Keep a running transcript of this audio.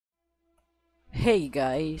Hey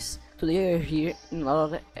guys, today we're here in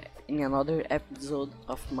another episode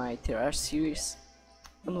of my Terraria series,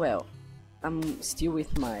 and well, I'm still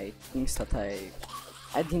with my things that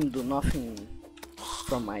I didn't do nothing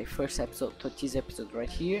from my first episode to this episode right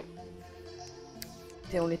here.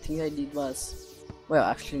 The only thing I did was, well,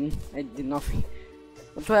 actually I did nothing,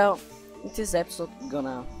 but well, in this episode I'm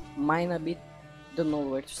gonna mine a bit. Don't know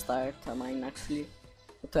where to start a mine actually,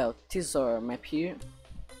 but well, this is our map here.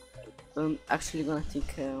 I'm actually gonna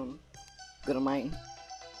mine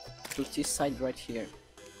to this side right here.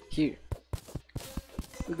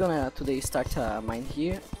 We're gonna today start a mine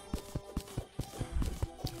here,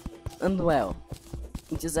 and well,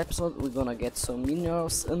 in this episode we're gonna get some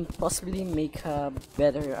minerals and possibly make a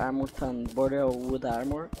better armor than border wood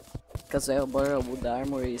armor, because well, border wood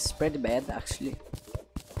armor is pretty bad actually.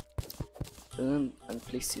 And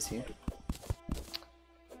place this here.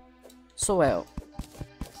 So well,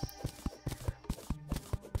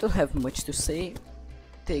 don't have much to say.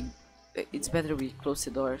 It's better we close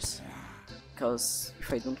the doors, because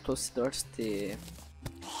if I don't close the doors,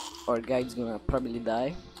 our guide's gonna probably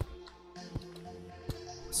die.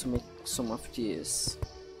 So make some of these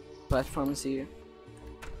platforms here.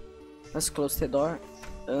 Let's close the door,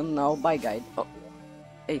 and now bye guide. Oh,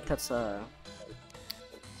 hey, that's a.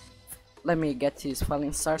 Let me get this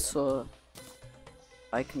falling star so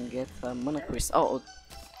I can get a mana crystal. Oh,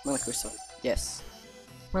 mana crystal. Yes.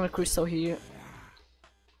 Mana crystal here,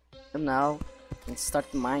 and now let's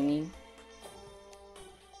start mining.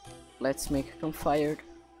 Let's make a campfire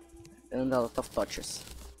and a lot of torches,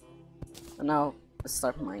 and now let's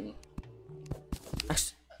start mining.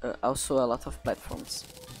 Actually, also a lot of platforms.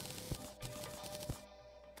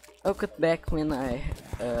 I'll cut back when I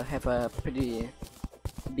have a pretty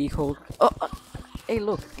big hole. Hey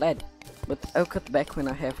look, lad. But I'll cut back when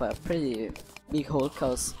I have a pretty big hole,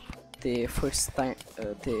 cause the first part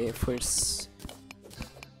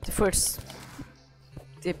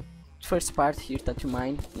here that you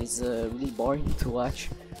mine is really boring to watch,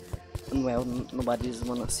 and well, nobody's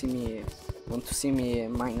want to see me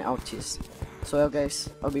mine out this. So well guys,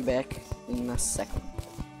 I'll be back in a second.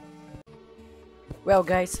 Well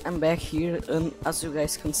guys, I'm back here, and as you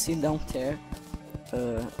guys can see down there,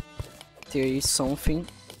 there is something,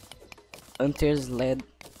 and there's lead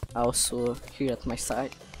also here at my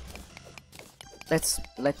side.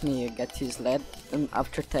 Let me get his lead, and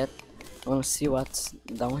after that I wanna see what's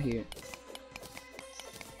down here.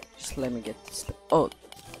 Just let me get this. Oh,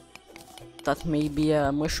 that may be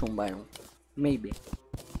a mushroom biome, maybe.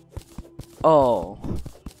 Oh,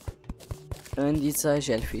 and it's a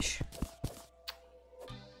jellyfish.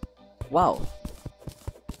 Wow,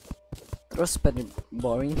 that was pretty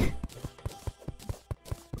boring.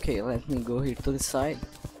 Okay, let me go here to the side.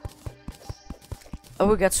 I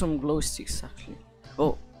will get some glow sticks actually.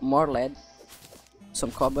 Oh, more lead, some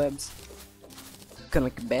cobwebs. Can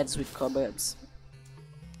make beds with cobwebs,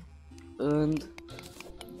 and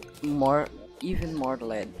even more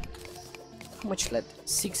lead. How much lead?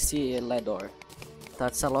 60 lead ore.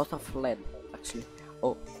 That's a lot of lead actually.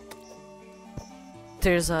 Oh,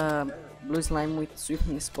 there's a blue slime with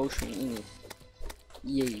swiftness potion in it.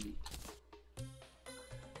 Yay!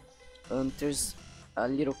 And there's a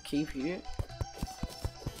little cave here.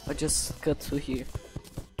 I just cut through here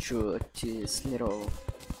to this little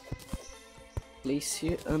place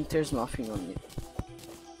here, and there's nothing on it.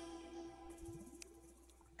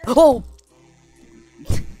 Oh!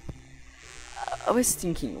 I was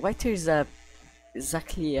thinking, why there's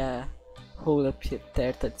exactly a hole up here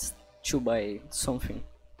there that's 2 by something?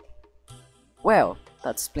 Well,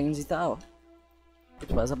 that explains it all.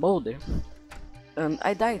 It was a boulder, and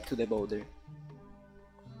I died to the boulder.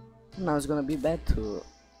 Now it's gonna be bad to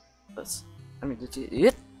us. I mean,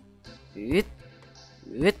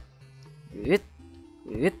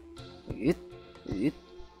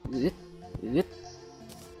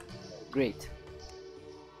 great.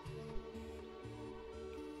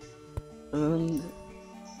 And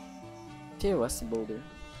there was the boulder.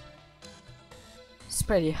 It's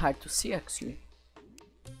pretty hard to see actually.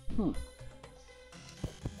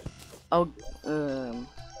 I'll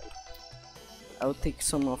take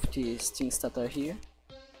some of these things that are here.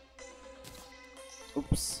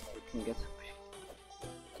 Oops, I can get.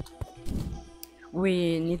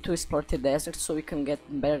 We need to explore the desert so we can get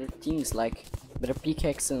better things like better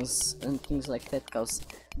pickaxes and things like that, cause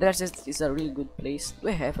desert is a really good place.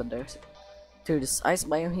 We have a desert. There's ice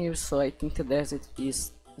biome here, so I think the desert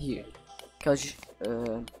is here, cause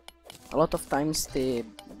a lot of times the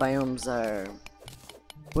biomes are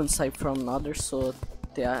one side from another, so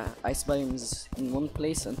the ice biome is in one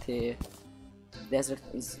place and the desert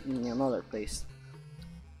is in another place.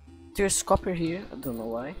 There's copper here, I don't know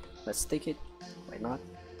why. Let's take it. Why not?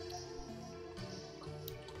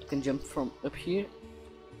 You can jump from up here.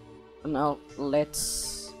 And now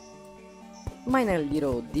let's mine a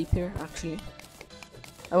little deeper actually.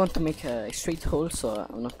 I want to make a straight hole, so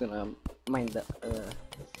I'm not gonna mine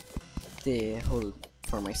the hole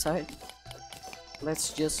for my side.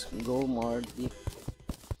 Let's just go more deep.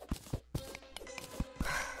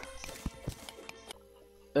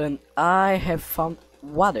 And I have found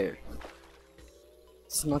water.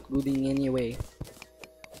 It's not good in any way.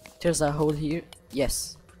 There's a hole here.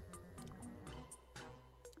 Yes.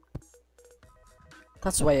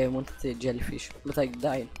 That's why I wanted the jellyfish, but I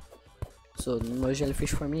died. So no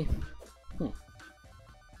jellyfish for me.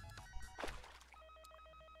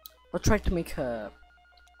 I'll try to make a...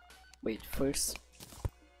 Wait, first...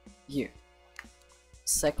 Here.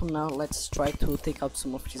 Second, now let's try to take out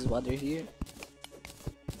some of this water here.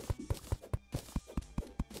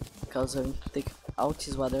 Because I want to take out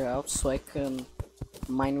this water out so I can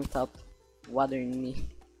mine without water in me.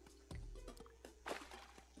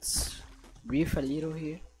 Let's breathe a little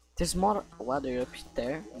here. There's more water up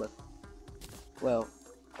there, but well,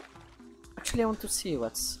 actually I want to see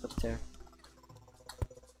what's up there.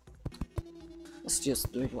 Let's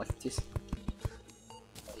just do it like this.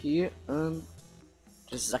 Here, and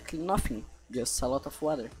there's exactly nothing, just a lot of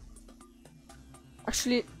water.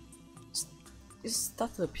 Actually, is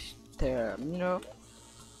that up there, you know?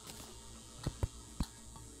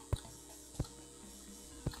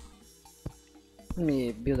 Let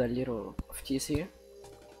me build a little of this here.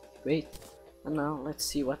 Wait, and now let's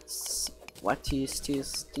see what is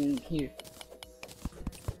this thing here.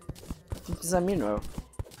 I think it's a mineral.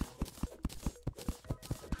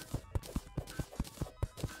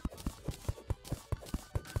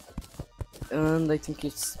 And I think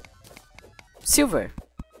it's silver.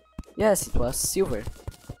 Yes, it was silver.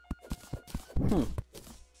 Let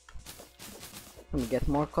me get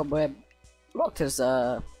more cobweb. Look, there's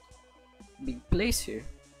a big place here.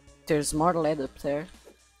 There's more lead up there.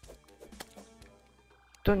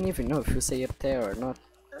 Don't even know if you say up there or not.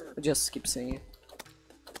 I just keep saying it.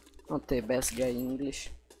 Not the best guy in English.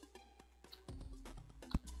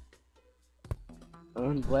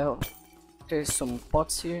 And well, there's some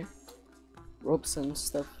pots here. Ropes and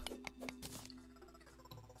stuff.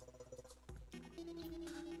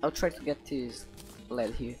 I'll try to get this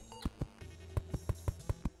lead here.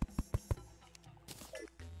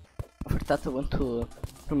 For that I want to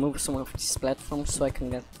remove some of these platforms so I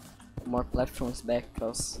can get more platforms back,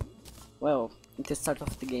 because well, at the start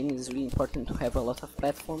of the game it's really important to have a lot of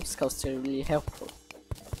platforms because they're really helpful.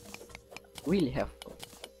 Really helpful.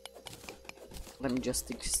 Let me just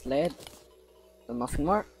take this lead and nothing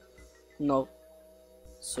more. No.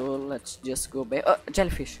 So let's just go back.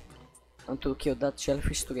 Jellyfish. I want to kill that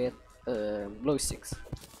jellyfish to get glow sticks.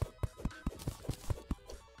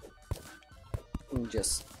 And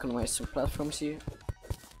just economize some platforms here.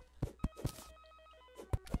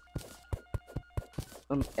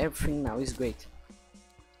 And everything now is great.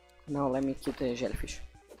 Now let me kill the jellyfish.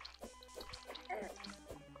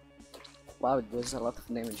 Wow, it was a lot of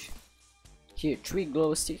damage. Here, 3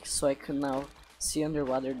 glow sticks so I can now see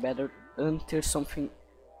underwater better. And there's something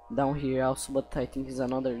down here also, but I think it's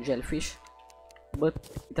another jellyfish. But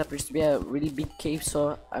it appears to be a really big cave,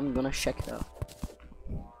 so I'm gonna check it out.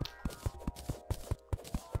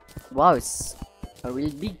 Wow, it's a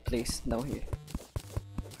really big place down here.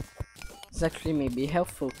 It's actually maybe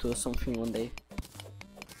helpful to something one day.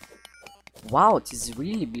 Wow, it is a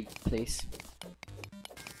really big place.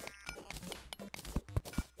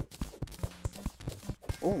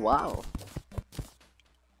 Oh wow.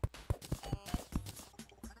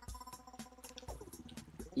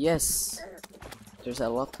 Yes, there's a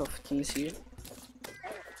lot of things here.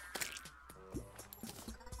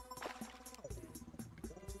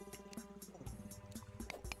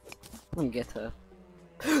 Let me get a...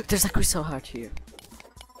 There's a crystal heart here.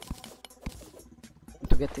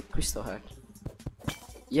 To get the crystal heart.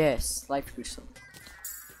 Yes, life crystal.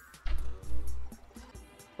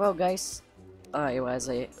 Well guys, I was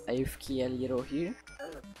AFK a little here.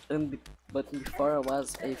 But before I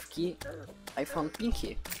was AFK, I found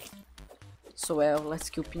Pinky. So well, let's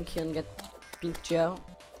kill Pinky and get pink gel.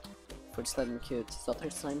 First let me kill these other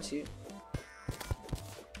slimes here.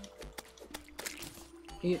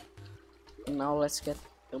 Here. And now let's get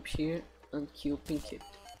up here and kill Pinky.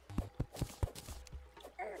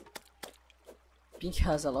 Pinky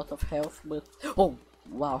has a lot of health, but... Oh!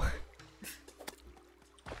 Wow!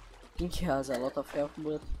 Pinky has a lot of health,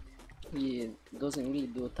 but he doesn't really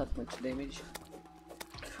do that much damage.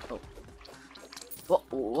 Oh.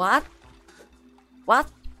 What? What?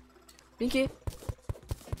 Pinky!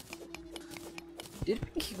 Did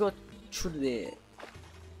Pinky go through the...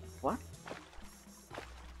 What?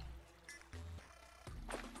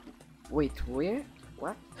 Wait, where?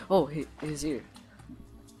 What? Oh, he's here.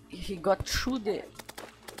 He got through the...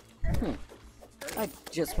 I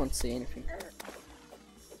just won't say anything.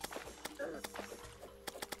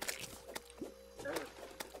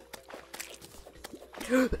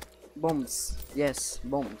 Bombs. Yes,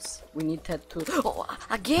 bombs. We need that too. Oh,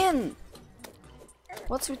 again!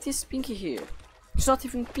 What's with this Pinky here? It's not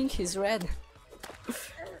even pink, he's red.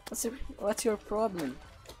 What's your problem?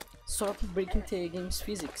 Stop breaking the game's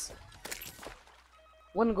physics.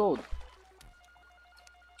 1 gold.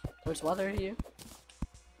 There's water here.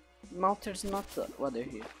 No, there's not water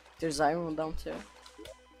here. There's iron down there.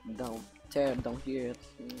 Down here.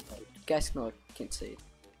 Guys, no, I can't say it.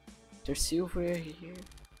 There's silver here.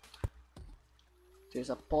 There's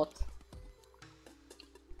a pot.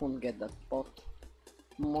 Won't get that pot.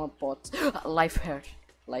 More pots. Life heart.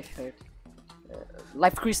 Life heart.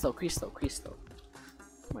 Life crystal.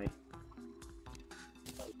 My.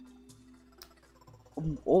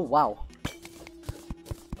 Oh wow.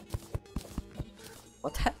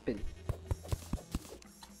 What happened?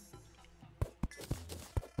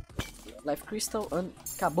 Life crystal and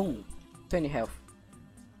kaboom. 20 health.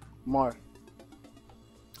 More.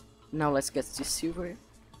 Now let's get this silver.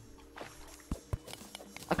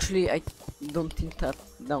 Actually, I don't think that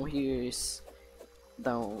down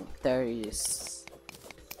there is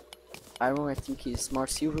iron. I think is more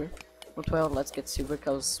silver. But well, let's get silver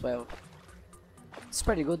cause well, it's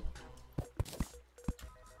pretty good.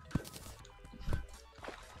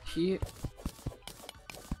 Here,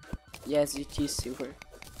 yes, it is silver.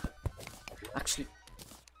 Actually,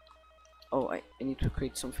 oh, I need to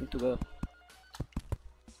create something to go.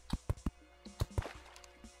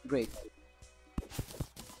 Great.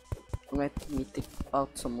 Let me take out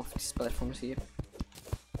some of these platforms here,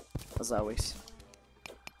 as always.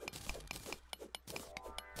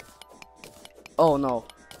 Oh no,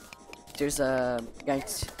 there's a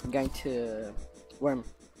giant worm.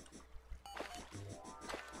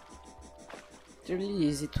 They're really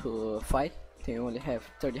easy to fight. They only have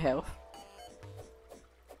 30 health.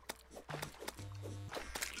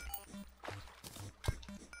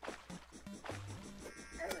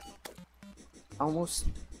 Almost.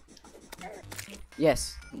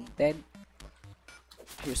 Yes, dead.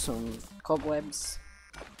 Here's some cobwebs.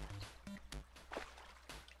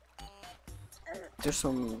 There's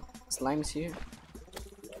some slimes here.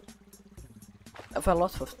 I have a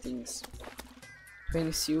lot of things.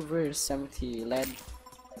 20 silver, 70 lead.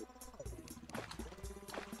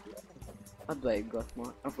 What do I got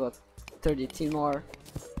more? I've got 30 tin ore.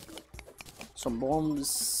 Some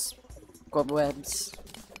bombs. Cobwebs.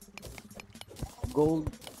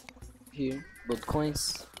 Gold. Here. Gold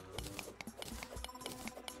coins.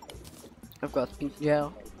 I've got pink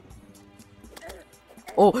gel.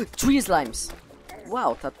 Oh, 3 slimes!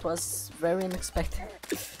 Wow, that was very unexpected.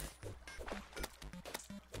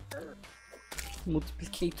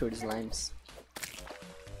 Multiplicator slimes.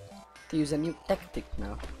 They use a new tactic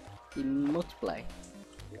now. They multiply.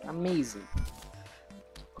 Amazing.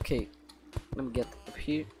 Okay, let me get up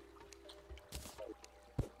here.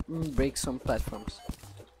 Break some platforms.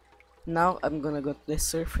 Now I'm gonna go to the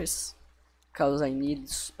surface cause I need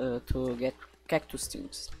to get cactus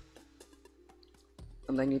things.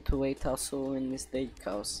 And I need to wait also in this day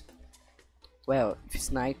cause, well, if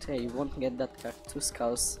it's night I won't get that cactus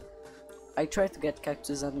cause I tried to get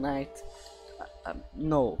cactus at night.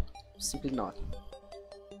 No, simply not.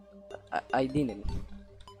 I didn't.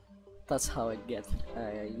 That's how I get.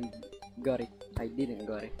 I got it. I didn't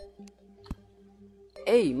got it.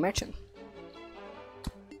 Hey, merchant.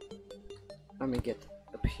 Let me get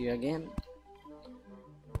up here again.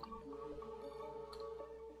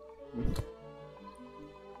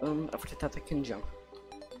 After that I can jump.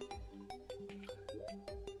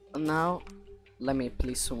 And now let me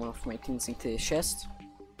place some of my things into the chest.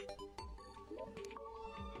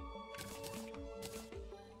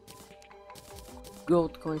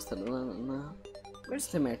 Gold coins. Where's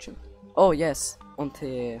the merchant? Oh yes, on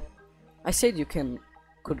the. I said you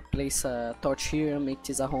could place a torch here and make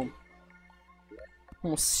this a home.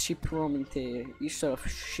 Almost ship home in the each of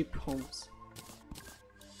ship homes.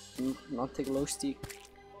 Not a glow stick.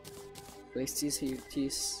 Place this here.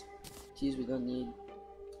 This we don't need.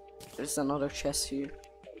 There's another chest here,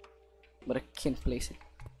 but I can't place it.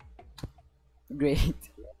 Great.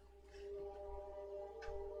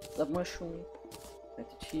 That mushroom.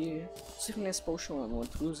 Right it here. Sickness potion. I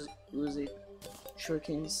want to use it.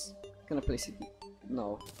 Shurikens. Can I place it?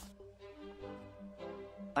 No.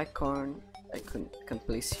 icon I can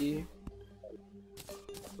place here.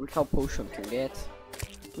 Recall potion can get.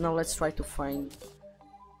 Now let's try to find.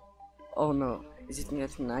 Oh no, is it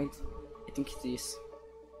getting night? I think it is.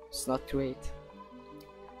 It's not great.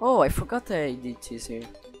 Oh, I forgot I did this here.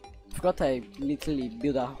 I forgot I literally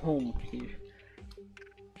built a home here.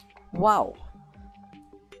 Wow.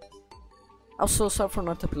 Also, sorry for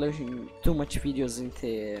not uploading too much videos in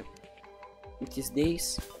these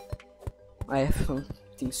days. I have some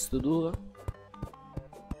things to do.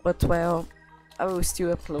 But well, I will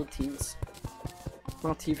still upload things.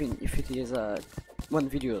 Not even if it is one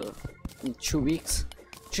video in 2 weeks.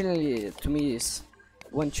 Generally, to me, it's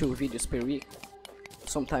 1-2 videos per week.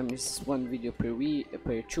 Sometimes one video per week,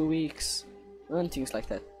 per 2 weeks, and things like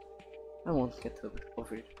that. I won't get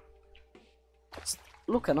over it.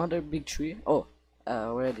 Look, another big tree. Oh,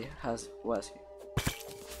 already was here.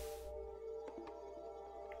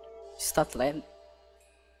 Stat land.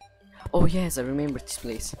 Oh yes, I remember this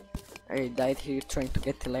place. I died here trying to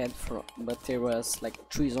get the land from, but there was like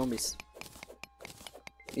 3 zombies.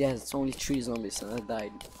 Yes, it's only 3 zombies and I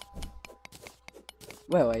died.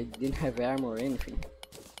 Well, I didn't have armor or anything.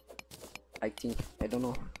 I think, I don't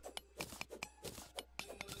know.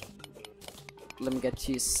 Let me get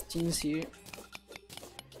these things here.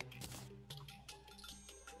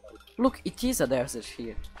 Look, it is a desert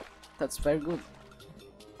here. That's very good.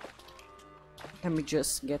 Let me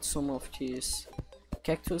just get some of these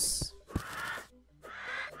cactus.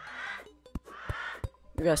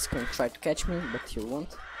 You guys can try to catch me, but you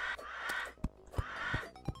won't.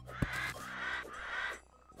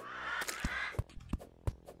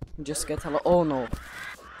 Just get a lot. Oh no.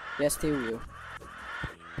 Yes, they will.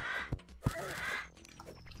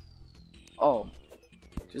 Oh,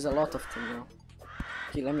 there's a lot of them now.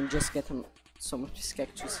 Okay, let me just get some of this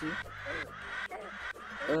cactus here.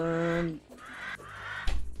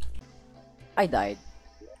 I died.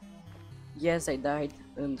 Yes, I died,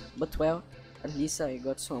 but well, at least I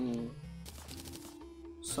got some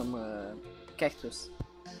cactus.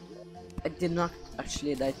 I did not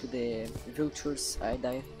actually die to the vultures. I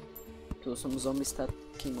died to some zombies that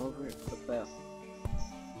came over, but well.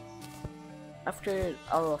 After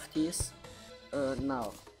all of this,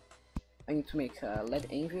 now I need to make a lead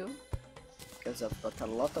anvil because I've got a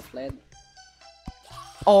lot of lead.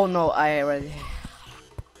 Oh no, I already.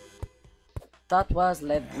 That was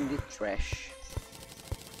lead in the trash.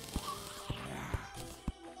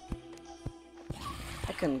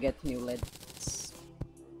 I can get new leads.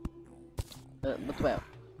 But well,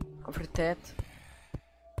 after that.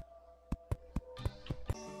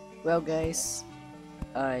 Well guys,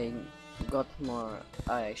 I got more,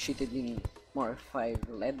 I cheated in more 5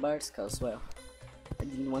 lead bars cause well, I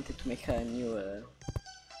didn't want to make a new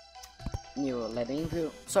lead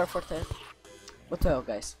anvil, sorry for that. But well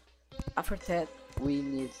guys, after that we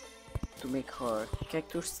need to make our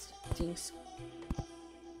cactus things.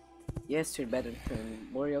 Yes, they're better than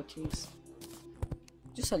boreal things,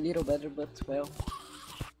 just a little better, but well,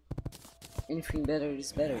 anything better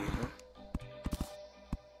is better, you know.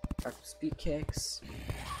 Cactus pickaxe.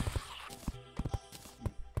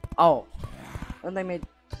 Oh, and I made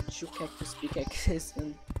 2 cactus pickaxes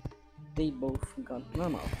and they both got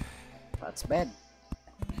normal. That's bad.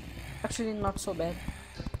 Actually, not so bad.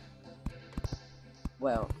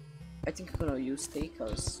 Well, I think I'm gonna use stay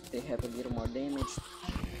cause they have a little more damage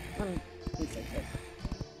and things like that.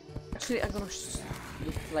 Actually, I'm gonna do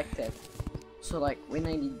it like that. So like when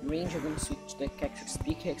I need range, I'm gonna switch the cactus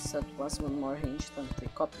pickaxe that was one more range than the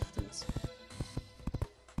copper things.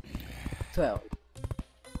 12.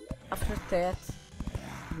 After that,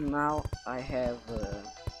 now I have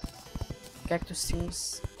cactus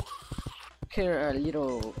things. Here a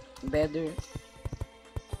little better.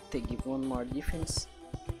 They give one more defense.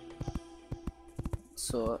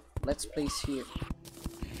 So let's place here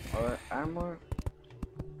our armor.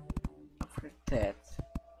 After that,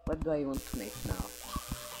 what do I want to make now?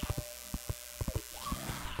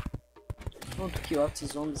 I want to kill out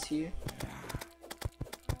these zombies here.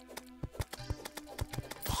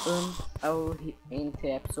 I will end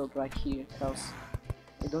the episode right here because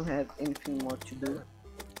I don't have anything more to do.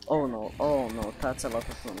 Oh no, that's a lot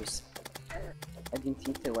of zombies. I didn't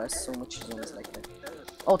think there was so much zombies like that.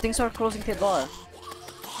 Oh, things are closing the door.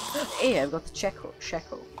 Hey, I've got the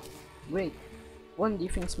shackle. Great, 1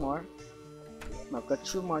 defense more. I've got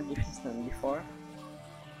 2 more defense than before.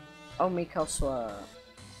 I'll make also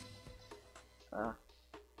a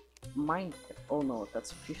mine. Oh no,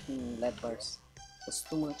 that's 15 lead bars. That's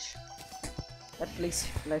too much. Let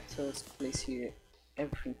us place here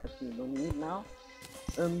everything that we don't need now.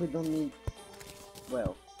 We don't need,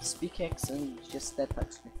 well, this pickaxe and just that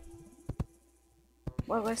actually.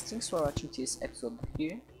 Well guys, thanks for watching this episode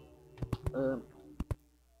here.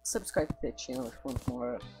 Subscribe to the channel if you want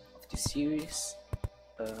more of this series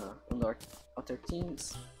and other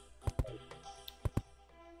things.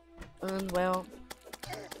 And well,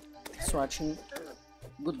 thanks for watching.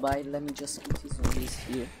 Goodbye. Let me just keep these zombies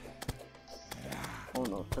here. Oh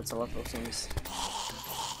no, that's a lot of zombies.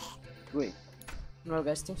 Great. Well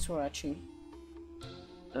guys, thanks for watching.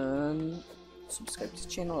 And subscribe to the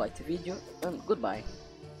channel, like the video, and goodbye.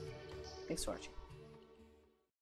 Thanks for watching.